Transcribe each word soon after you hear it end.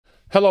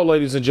Hello,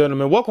 ladies and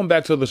gentlemen. Welcome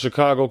back to the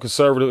Chicago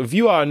Conservative. If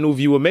you are a new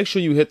viewer, make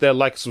sure you hit that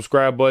like and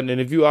subscribe button. And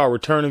if you are a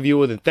returning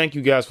viewer, then thank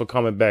you guys for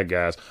coming back,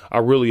 guys. I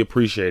really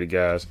appreciate it,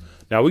 guys.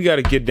 Now, we got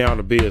to get down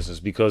to business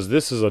because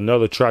this is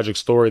another tragic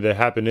story that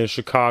happened in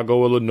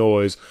Chicago,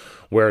 Illinois,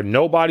 where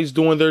nobody's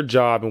doing their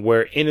job and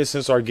where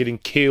innocents are getting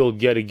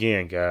killed yet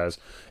again, guys.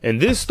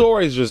 And this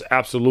story is just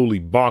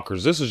absolutely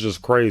bonkers. This is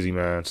just crazy,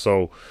 man.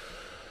 So,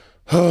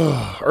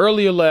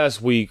 earlier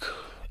last week,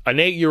 an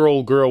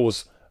 8-year-old girl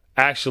was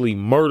actually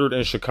murdered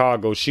in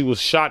Chicago. She was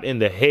shot in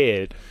the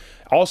head.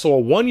 Also,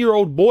 a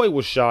 1-year-old boy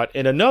was shot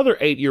and another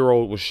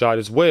 8-year-old was shot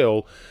as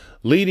well,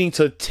 leading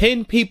to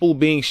 10 people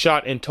being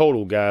shot in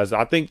total, guys.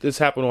 I think this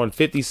happened on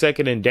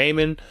 52nd and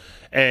Damon.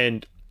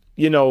 And,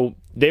 you know,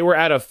 they were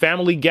at a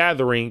family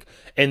gathering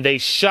and they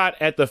shot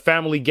at the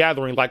family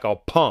gathering like a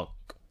punk.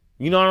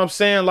 You know what I'm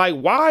saying? Like,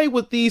 why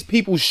would these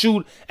people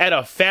shoot at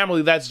a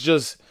family that's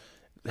just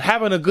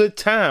having a good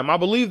time? I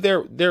believe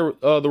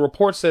the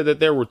report said that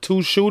there were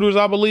 2 shooters,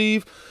 I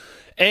believe.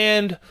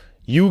 And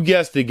you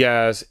guessed it,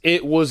 guys.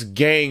 It was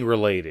gang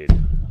related.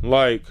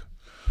 Like,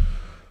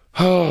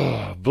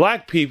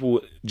 black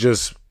people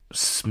just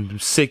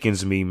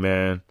sickens me,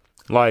 man.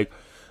 Like,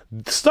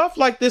 stuff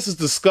like this is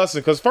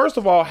disgusting because, first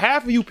of all,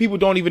 half of you people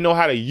don't even know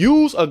how to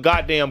use a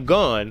goddamn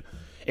gun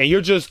and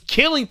you're just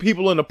killing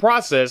people in the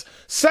process.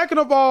 Second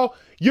of all,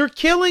 you're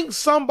killing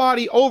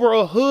somebody over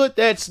a hood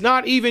that's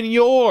not even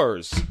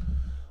yours.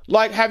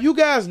 Like, have you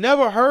guys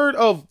never heard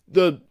of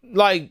the,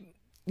 like,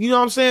 you know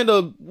what I'm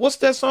saying? What's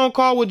that song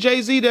called with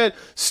Jay-Z that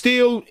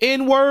still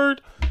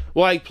N-word?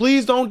 Like,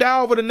 please don't die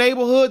over the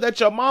neighborhood that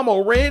your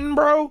mama renting,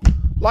 bro.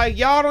 Like,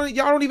 y'all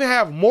don't even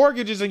have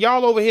mortgages and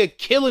y'all over here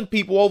killing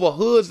people over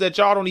hoods that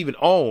y'all don't even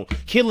own.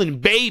 Killing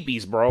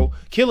babies, bro.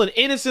 Killing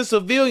innocent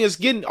civilians,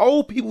 getting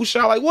old people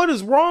shot. Like, what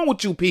is wrong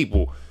with you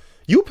people?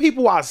 You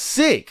people are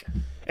sick.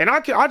 And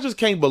I just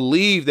can't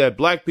believe that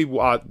black people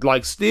are,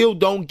 like, still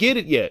don't get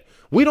it yet.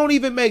 We don't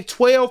even make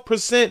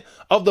 12%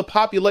 of the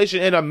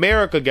population in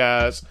America,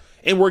 guys.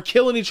 And we're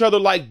killing each other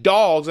like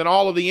dogs in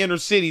all of the inner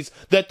cities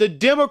that the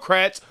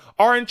Democrats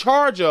are in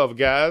charge of,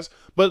 guys.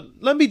 But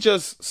let me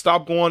just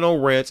stop going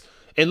on rants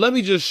and let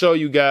me just show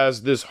you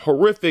guys this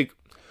horrific,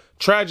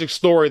 tragic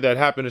story that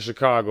happened in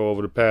Chicago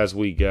over the past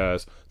week,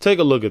 guys. Take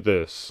a look at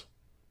this.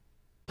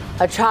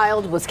 A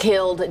child was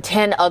killed,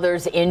 10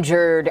 others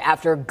injured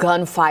after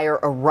gunfire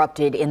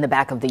erupted in the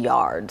back of the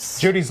yards.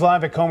 Judy's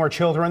live at Comer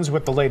Children's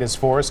with the latest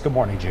for us. Good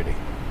morning, Judy.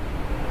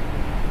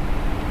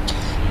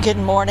 Good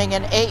morning.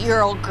 An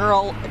 8-year-old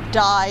girl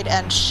died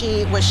and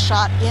she was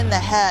shot in the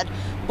head.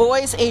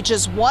 Boys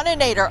ages 1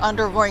 and 8 are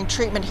undergoing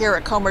treatment here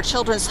at Comer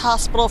Children's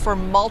Hospital for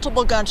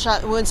multiple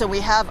gunshot wounds, and we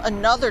have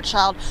another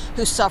child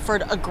who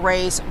suffered a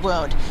graze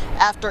wound.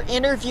 After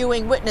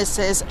interviewing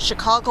witnesses,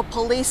 Chicago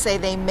police say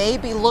they may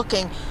be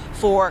looking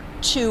for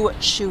 2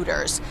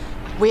 shooters.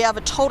 We have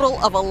a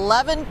total of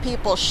 11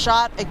 people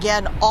shot,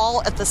 again,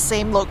 all at the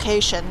same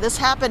location. This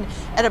happened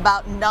at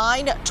about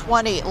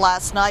 9:20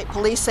 last night.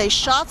 Police say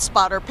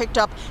ShotSpotter picked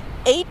up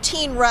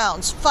 18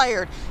 rounds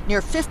fired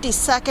near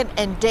 52nd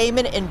and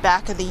Damon in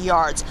back of the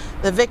yards.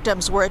 The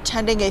victims were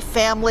attending a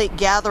family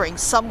gathering.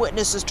 Some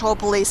witnesses told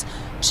police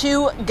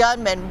 2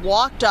 gunmen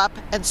walked up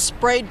and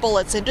sprayed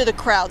bullets into the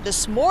crowd.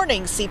 This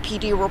morning,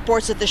 CPD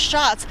reports that the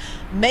shots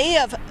may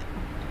have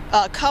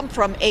come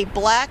from a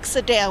black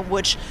sedan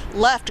which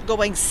left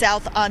going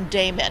south on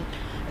Damon.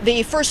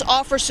 The first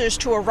officers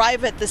to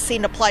arrive at the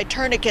scene applied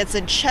tourniquets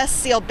and chest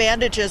seal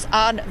bandages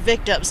on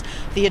victims.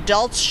 The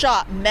adults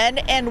shot, men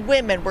and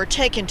women, were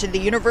taken to the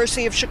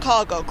University of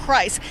Chicago,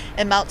 Christ,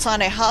 and Mount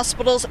Sinai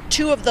hospitals.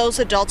 2 of those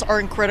adults are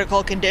in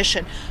critical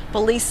condition.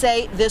 Police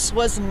say this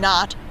was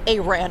not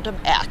a random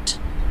act.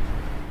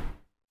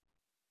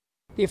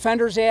 The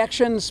offender's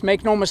actions,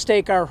 make no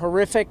mistake, are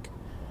horrific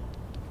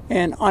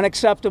and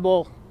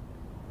unacceptable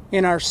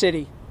in our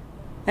city.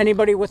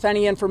 Anybody with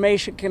any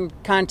information can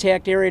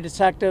contact area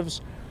detectives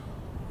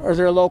or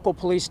their local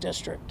police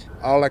district.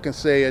 All I can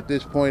say at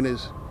this point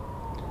is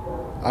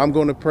I'm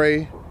going to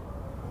pray,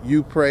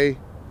 you pray,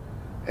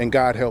 and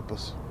God help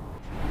us.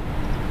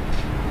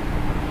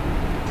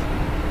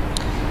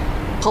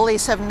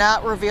 Police have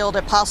not revealed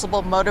a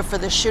possible motive for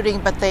the shooting,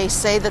 but they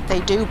say that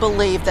they do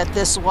believe that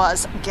this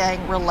was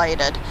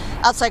gang-related.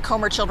 Outside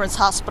Comer Children's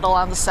Hospital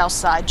on the south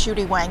side,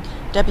 Judy Wang,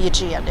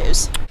 WGN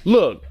News.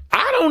 Look,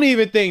 I don't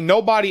even think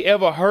nobody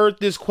ever heard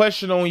this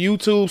question on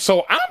YouTube,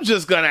 so I'm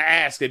just gonna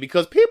ask it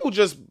because people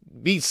just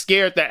be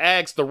scared to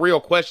ask the real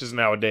questions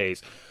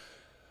nowadays.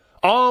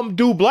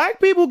 Do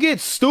black people get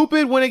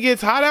stupid when it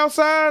gets hot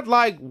outside?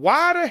 Like,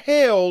 why the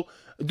hell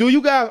do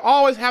you guys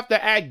always have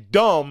to act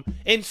dumb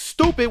and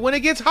stupid when it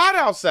gets hot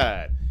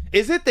outside?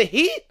 Is it the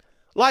heat?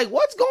 Like,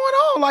 what's going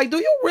on? Like,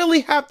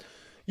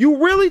 you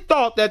really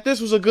thought that this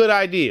was a good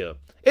idea?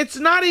 It's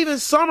not even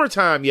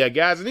summertime yet,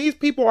 guys, and these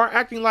people are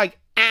acting like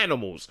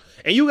animals.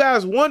 And you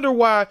guys wonder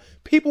why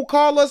people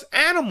call us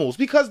animals,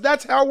 because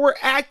that's how we're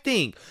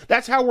acting.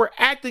 That's how we're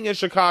acting in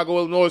Chicago,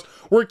 Illinois.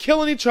 We're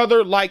killing each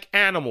other like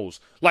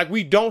animals. Like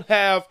we don't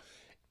have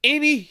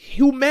any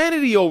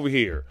humanity over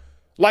here.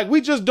 Like,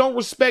 we just don't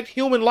respect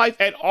human life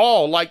at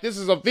all. Like, this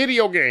is a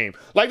video game.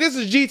 Like, this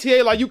is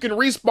GTA. Like, you can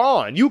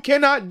respawn. You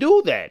cannot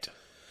do that.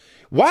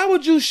 Why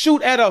would you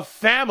shoot at a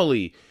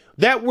family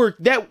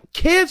that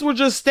kids were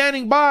just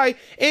standing by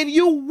and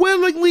you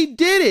willingly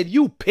did it?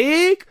 You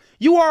pig.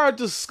 You are a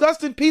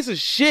disgusting piece of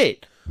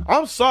shit.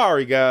 I'm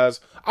sorry, guys.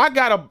 Y'all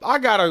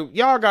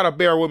gotta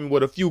bear with me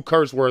with a few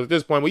curse words at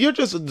this point, but you're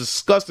just a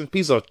disgusting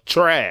piece of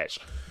trash.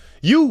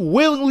 You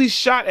willingly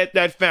shot at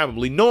that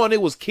family, knowing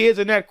it was kids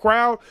in that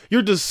crowd.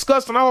 You're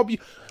disgusting. I hope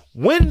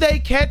when they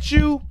catch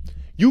you,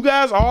 you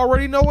guys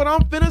already know what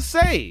I'm finna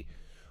say.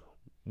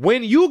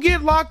 When you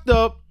get locked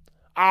up,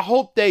 I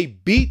hope they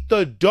beat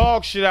the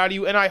dog shit out of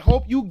you, and I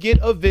hope you get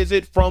a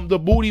visit from the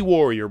booty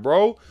warrior,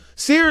 bro.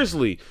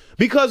 Seriously.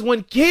 Because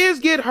when kids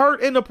get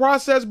hurt in the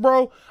process,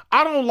 bro,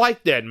 I don't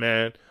like that,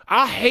 man.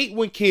 I hate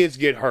when kids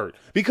get hurt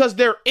because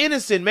they're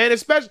innocent, man.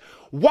 Especially,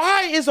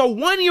 why is a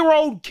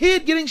 1-year-old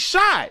kid getting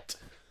shot?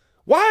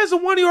 Why is a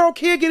 1-year-old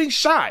kid getting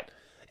shot?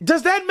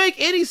 Does that make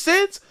any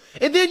sense?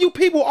 And then you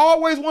people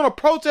always want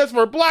to protest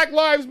for Black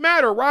Lives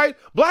Matter, right?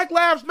 Black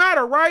Lives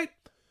Matter, right?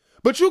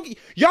 But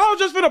y'all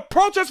just finna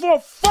protest for a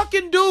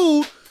fucking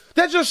dude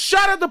that just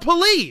shot at the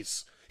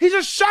police. He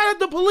just shot at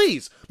the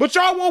police. But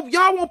y'all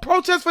won't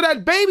protest for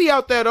that baby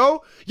out there,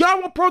 though.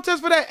 Y'all won't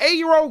protest for that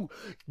 8-year-old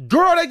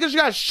girl that just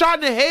got shot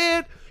in the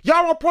head.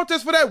 Y'all won't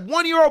protest for that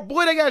 1-year-old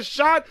boy that got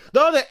shot.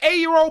 The other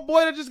 8-year-old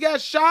boy that just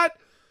got shot.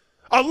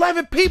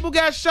 11 people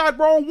got shot,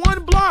 bro, on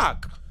one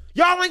block.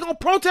 Y'all ain't gonna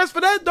protest for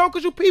that, though,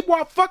 because you people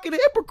are fucking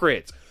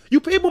hypocrites. You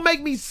people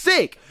make me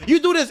sick. You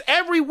do this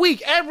every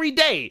week, every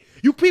day.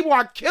 You people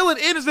are killing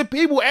innocent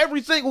people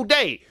every single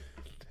day.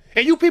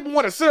 And you people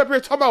want to sit up here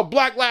talking about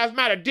Black Lives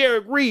Matter,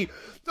 Derek Reed,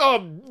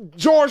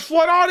 George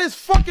Floyd, all this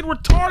fucking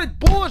retarded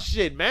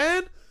bullshit,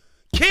 man.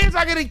 Kids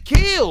are getting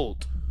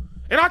killed.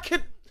 And I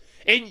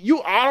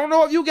don't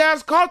know if you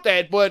guys caught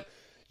that, but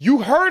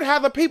you heard how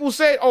the people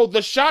said, oh,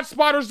 the shot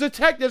spotters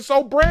detected,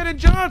 so Brandon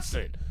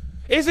Johnson.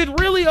 Is it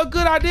really a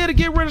good idea to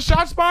get rid of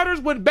shot spotters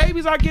when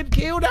babies are getting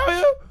killed out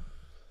here?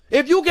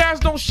 If you guys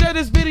don't share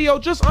this video,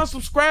 just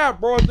unsubscribe,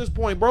 bro, at this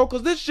point, bro,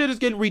 because this shit is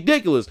getting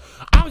ridiculous.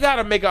 I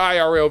gotta make an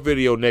IRL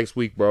video next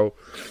week, bro.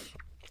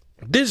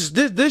 This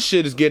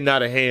shit is getting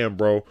out of hand,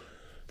 bro.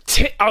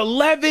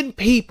 11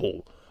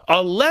 people,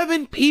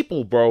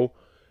 bro.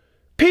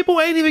 People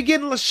ain't even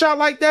getting a shot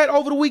like that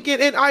over the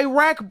weekend in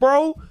Iraq,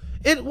 bro.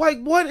 And like,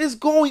 what is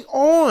going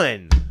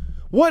on?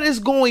 What is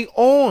going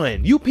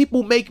on? You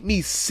people make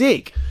me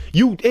sick.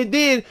 And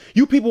then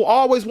you people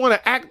always want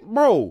to act,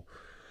 bro.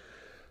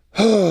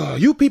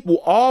 You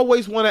people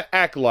always want to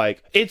act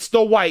like it's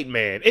the white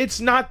man. It's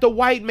not the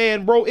white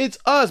man, bro. It's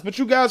us. But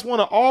you guys want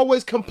to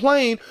always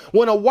complain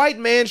when a white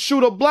man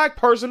shoot a black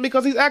person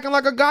because he's acting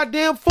like a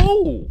goddamn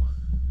fool.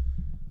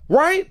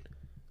 Right?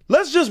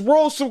 Let's just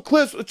roll some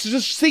clips to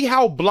just see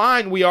how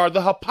blind we are.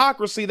 The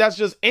hypocrisy that's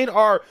just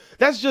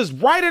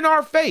right in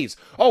our face.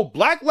 Oh,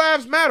 Black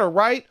Lives Matter,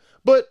 right?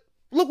 But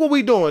look what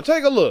we doing.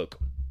 Take a look.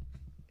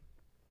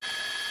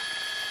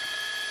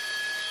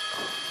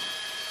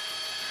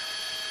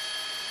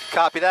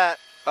 Copy that.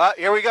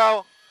 Here we go.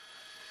 All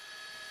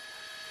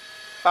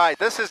right,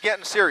 this is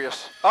getting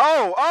serious.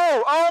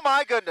 Oh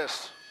my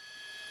goodness.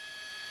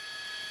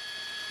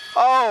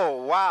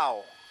 Oh,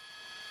 wow.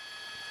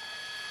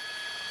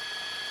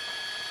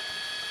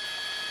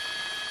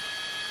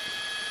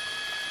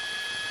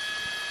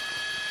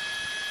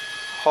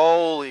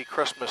 Holy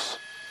Christmas.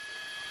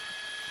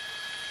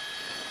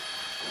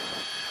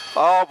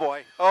 Oh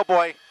boy, oh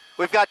boy.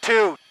 We've got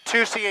two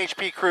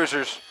CHP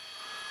cruisers.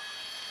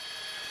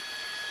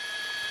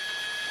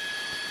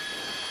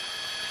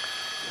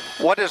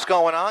 What is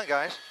going on,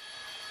 guys?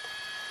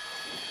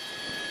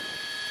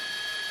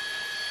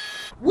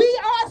 We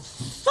are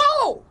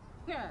so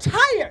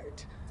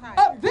tired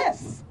of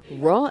this.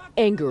 Raw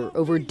anger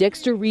over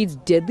Dexter Reed's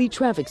deadly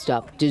traffic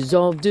stop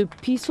dissolved a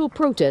peaceful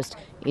protest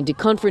into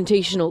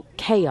confrontational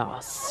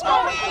chaos.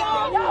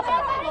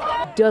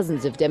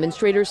 Dozens of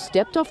demonstrators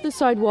stepped off the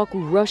sidewalk,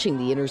 rushing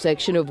the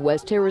intersection of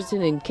West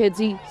Harrison and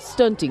Kedzie,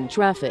 stunting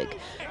traffic.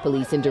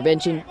 Police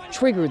intervention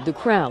triggered the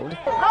crowd.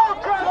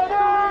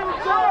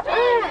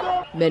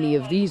 Many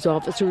of these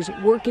officers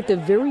work at the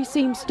very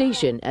same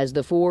station as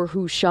the 4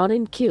 who shot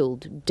and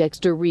killed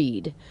Dexter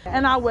Reed.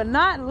 And I will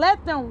not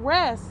let them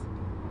rest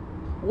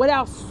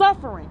without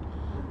suffering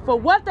for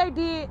what they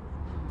did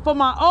for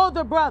my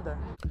older brother.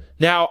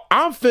 Now,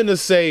 I'm finna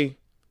say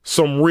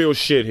some real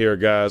shit here,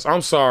 guys.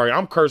 I'm sorry.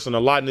 I'm cursing a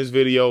lot in this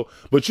video,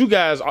 but you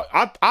guys,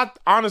 I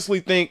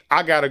honestly think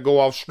I gotta go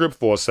off script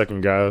for a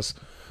second, guys.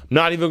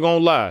 Not even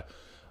gonna lie.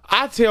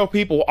 I tell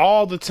people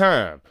all the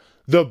time,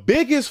 the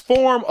biggest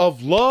form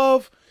of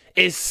love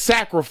is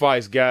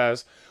sacrifice,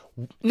 guys.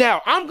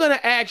 Now, I'm going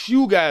to ask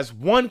you guys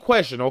one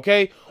question,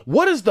 okay?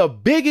 What is the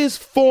biggest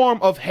form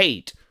of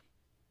hate?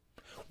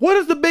 What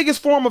is the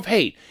biggest form of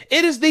hate?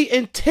 It is the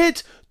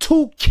intent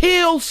to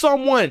kill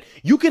someone.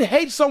 You can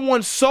hate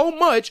someone so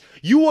much,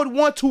 you would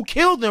want to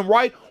kill them,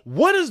 right?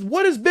 What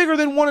is bigger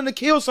than wanting to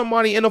kill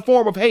somebody in a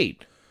form of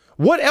hate?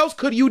 What else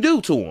could you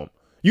do to them?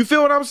 You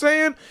feel what I'm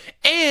saying?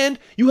 And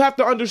you have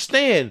to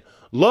understand,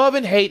 love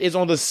and hate is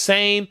on the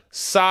same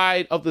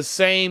side of the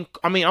same,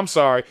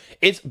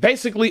 it's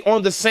basically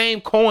on the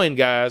same coin,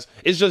 guys.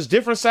 It's just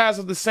different sides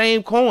of the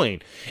same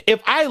coin.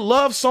 If I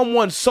love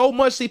someone so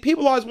much, see,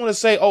 people always want to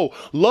say, oh,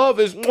 love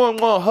is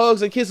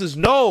hugs and kisses.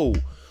 No.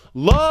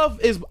 Love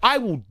is, I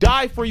will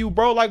die for you,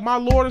 bro. Like my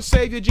Lord and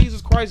Savior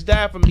Jesus Christ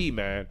died for me,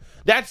 man.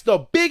 That's the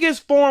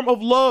biggest form of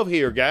love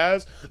here,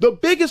 guys. The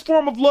biggest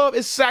form of love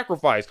is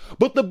sacrifice.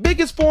 But the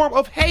biggest form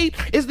of hate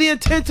is the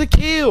intent to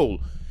kill.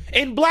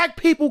 And black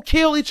people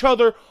kill each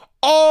other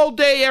all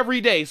day,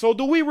 every day. So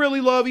do we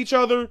really love each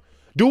other?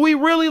 Do we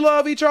really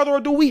love each other, or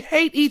do we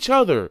hate each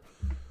other?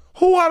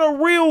 Who are the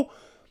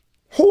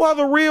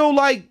real,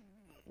 like,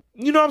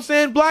 you know what I'm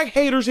saying, black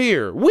haters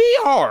here? We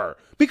are.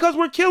 Because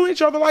we're killing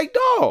each other like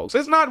dogs.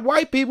 It's not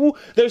white people.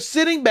 They're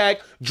sitting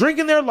back,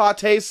 drinking their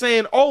lattes,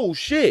 saying, oh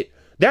shit,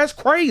 that's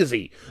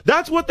crazy.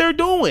 That's what they're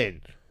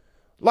doing.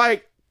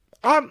 Like,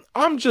 I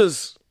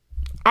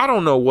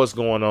don't know what's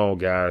going on,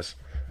 guys.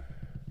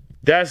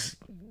 That's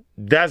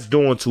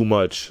doing too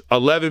much.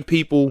 11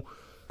 people,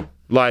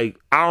 like,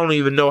 I don't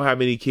even know how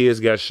many kids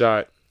got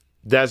shot.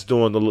 That's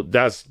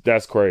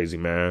crazy,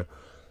 man.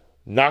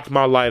 Knocked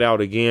my light out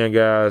again,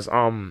 guys.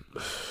 You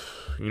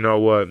know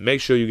what?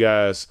 Make sure you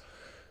guys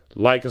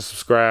like and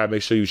subscribe.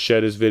 Make sure you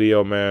share this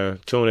video, man.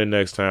 Tune in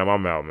next time.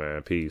 I'm out,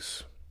 man.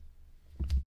 Peace.